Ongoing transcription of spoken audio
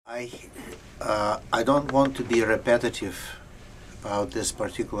I don't want to be repetitive about this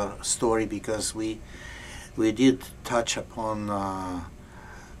particular story because we did touch upon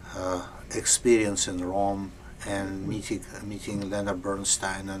experience in Rome and meeting Leonard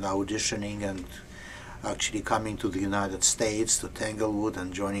Bernstein and auditioning and actually coming to the United States to Tanglewood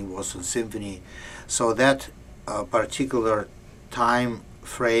and joining Boston Symphony. So that particular time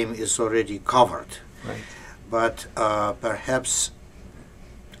frame is already covered. Right. But perhaps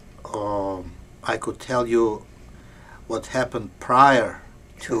I could tell you what happened prior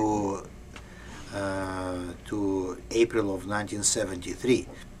to April of 1973.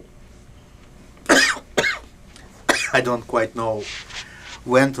 I don't quite know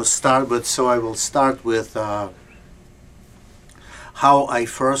when to start, but so I will start with how I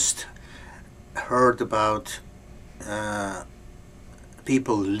first heard about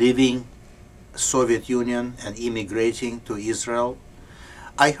people leaving Soviet Union and immigrating to Israel.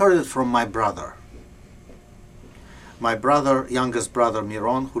 I heard it from my brother. My brother, youngest brother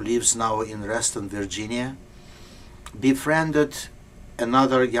Miron, who lives now in Reston, Virginia, befriended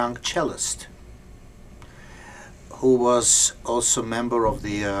another young cellist who was also member of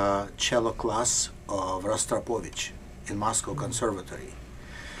the cello class of Rostropovich in Moscow Conservatory.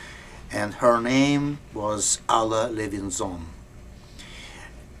 And her name was Alla Levinzon.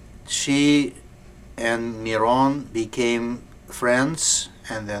 She and Miron became friends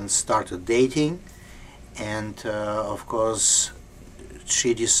and then started dating. And of course,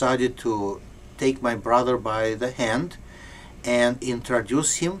 she decided to take my brother by the hand and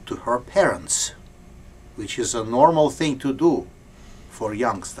introduce him to her parents, which is a normal thing to do for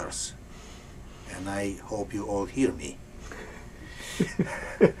youngsters. And I hope you all hear me.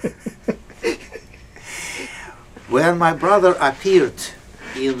 When my brother appeared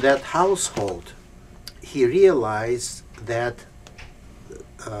in that household, he realized that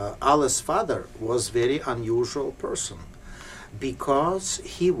Alla's father was a very unusual person because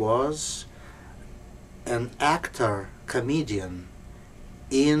he was an actor, comedian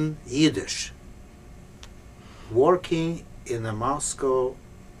in Yiddish, working in a Moscow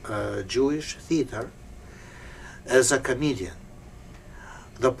Jewish theater as a comedian.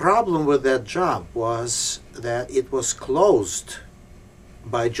 The problem with that job was that it was closed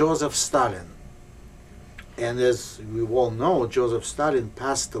by Joseph Stalin. And as we all know, Joseph Stalin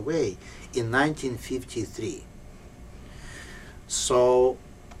passed away in 1953. So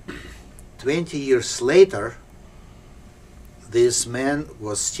 20 years later, this man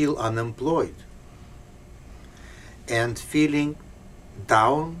was still unemployed and feeling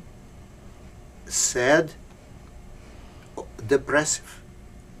down, sad, depressive.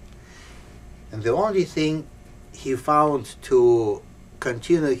 And the only thing he found to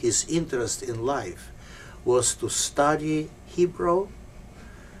continue his interest in life was to study Hebrew,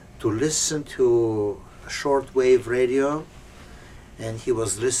 to listen to shortwave radio, and he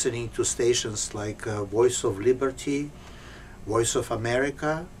was listening to stations like Voice of Liberty, Voice of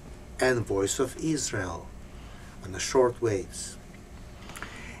America, and Voice of Israel on the short waves.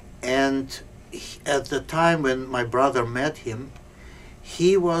 And at the time when my brother met him,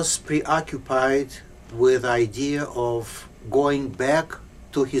 he was preoccupied with the idea of going back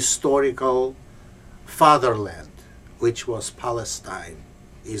to historical fatherland, which was Palestine,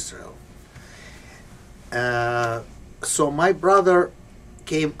 Israel. So my brother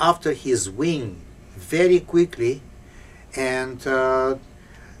came after his wing very quickly and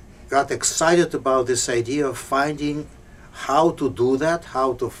got excited about this idea of finding how to do that,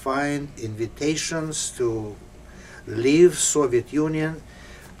 how to find invitations to leave Soviet Union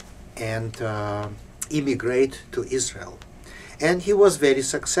and immigrate to Israel. And he was very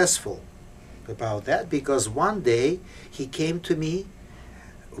successful about that because one day he came to me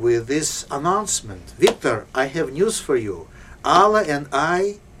with this announcement: Victor, I have news for you. Alla and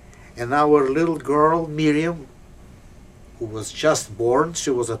I and our little girl Miriam, who was just born, she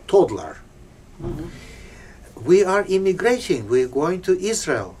was a toddler, we are immigrating, we're going to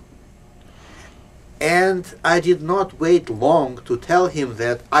Israel. And I did not wait long to tell him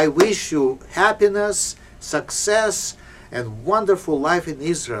that I wish you happiness, success, and wonderful life in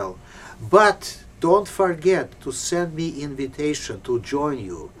Israel. But don't forget to send me invitation to join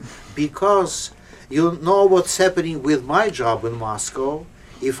you, because you know what's happening with my job in Moscow.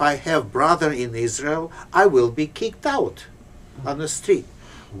 If I have brother in Israel, I will be kicked out on the street.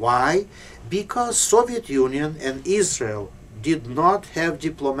 Why? Because Soviet Union and Israel did not have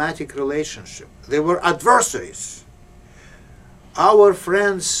diplomatic relationship. They were adversaries. Our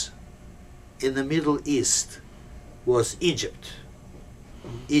friends in the Middle East was Egypt.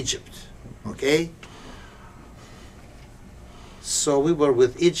 Okay? So we were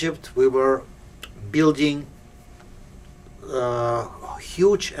with Egypt, we were building a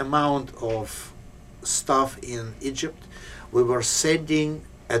huge amount of stuff in Egypt. We were sending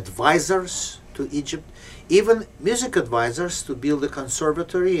advisors to Egypt, even music advisors, to build a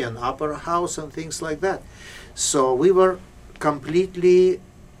conservatory and opera house and things like that. So we were completely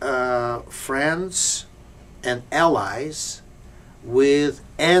friends and allies with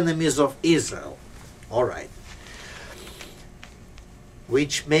enemies of Israel. All right.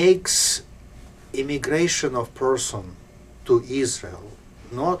 Which makes immigration of person to Israel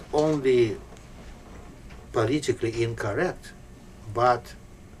not only politically incorrect, but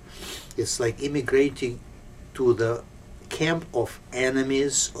it's like immigrating to the camp of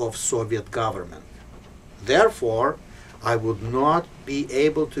enemies of Soviet government. Therefore, I would not be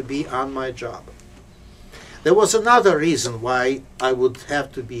able to be on my job. There was another reason why I would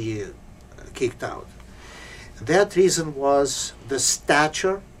have to be kicked out. That reason was the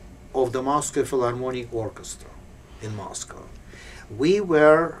stature of the Moscow Philharmonic Orchestra in Moscow. We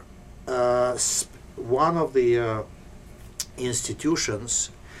were one of the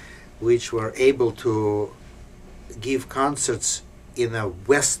institutions which were able to give concerts in a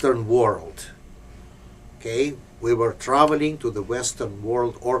Western world. Okay, we were traveling to the Western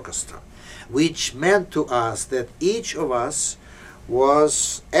World Orchestra, which meant to us that each of us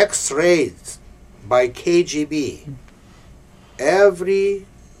was X-rayed by KGB. Every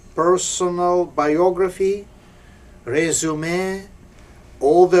personal biography, resume,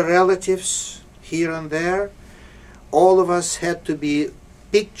 all the relatives here and there, all of us had to be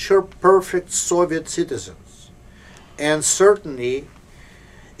picture perfect Soviet citizens. And certainly,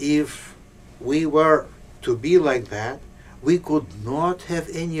 if we were to be like that, we could not have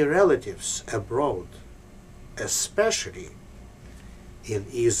any relatives abroad, especially in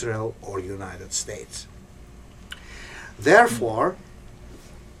Israel or United States. Therefore,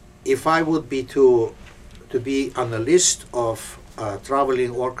 if I would be to be on the list of a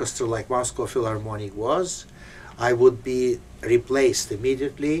traveling orchestra like Moscow Philharmonic was, I would be replaced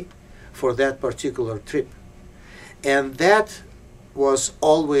immediately for that particular trip. And that was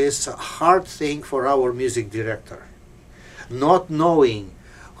always a hard thing for our music director, not knowing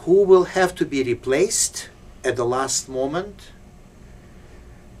who will have to be replaced at the last moment.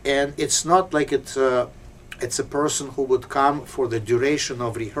 And it's not like it's a person who would come for the duration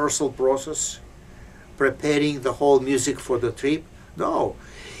of rehearsal process, preparing the whole music for the trip. No,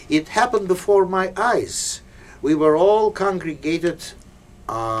 it happened before my eyes. We were all congregated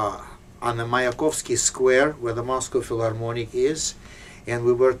on the Mayakovsky Square, where the Moscow Philharmonic is, and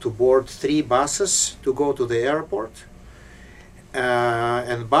we were to board 3 buses to go to the airport.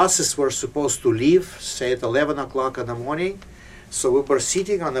 And buses were supposed to leave, say at 11 o'clock in the morning. So we were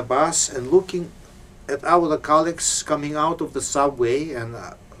sitting on the bus and looking at our colleagues coming out of the subway and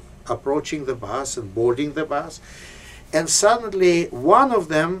approaching the bus and boarding the bus. And suddenly one of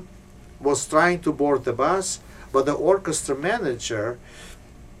them was trying to board the bus, but the orchestra manager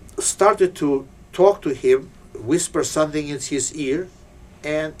started to talk to him, whisper something in his ear,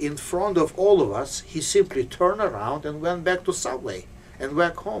 and in front of all of us, he simply turned around and went back to subway and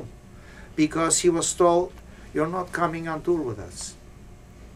back home, because he was told, "You're not coming on tour with us."